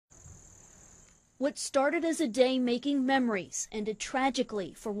What started as a day making memories ended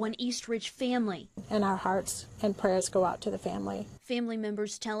tragically for one East Ridge family. And our hearts and prayers go out to the family. Family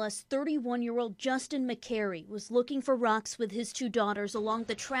members tell us 31-year-old Justin McCary was looking for rocks with his two daughters along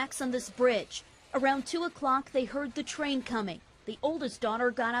the tracks on this bridge. Around 2 o'clock, they heard the train coming. The oldest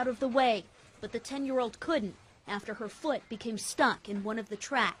daughter got out of the way, but the 10-year-old couldn't after her foot became stuck in one of the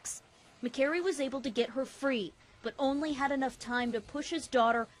tracks. McCary was able to get her free, but only had enough time to push his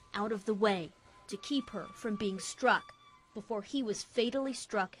daughter out of the way to keep her from being struck before he was fatally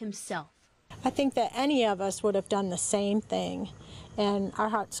struck himself. I think that any of us would have done the same thing, and our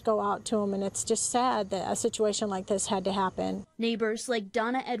hearts go out to him, and it's just sad that a situation like this had to happen. Neighbors like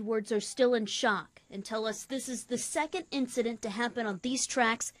Donna Edwards are still in shock and tell us this is the second incident to happen on these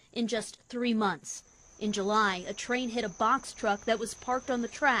tracks in just 3 months. In July, a train hit a box truck that was parked on the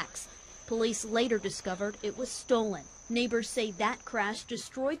tracks. Police later discovered it was stolen. Neighbors say that crash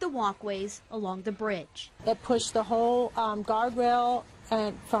destroyed the walkways along the bridge. It pushed the whole guardrail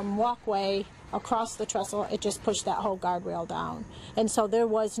and from walkway across the trestle. It just pushed that whole guardrail down. And so there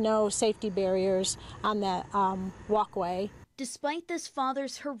was no safety barriers on that walkway. Despite this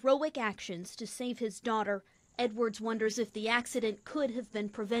father's heroic actions to save his daughter, Edwards wonders if the accident could have been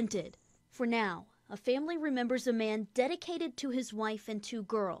prevented. For now, a family remembers a man dedicated to his wife and 2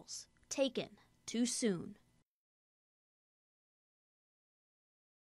 girls, taken too soon.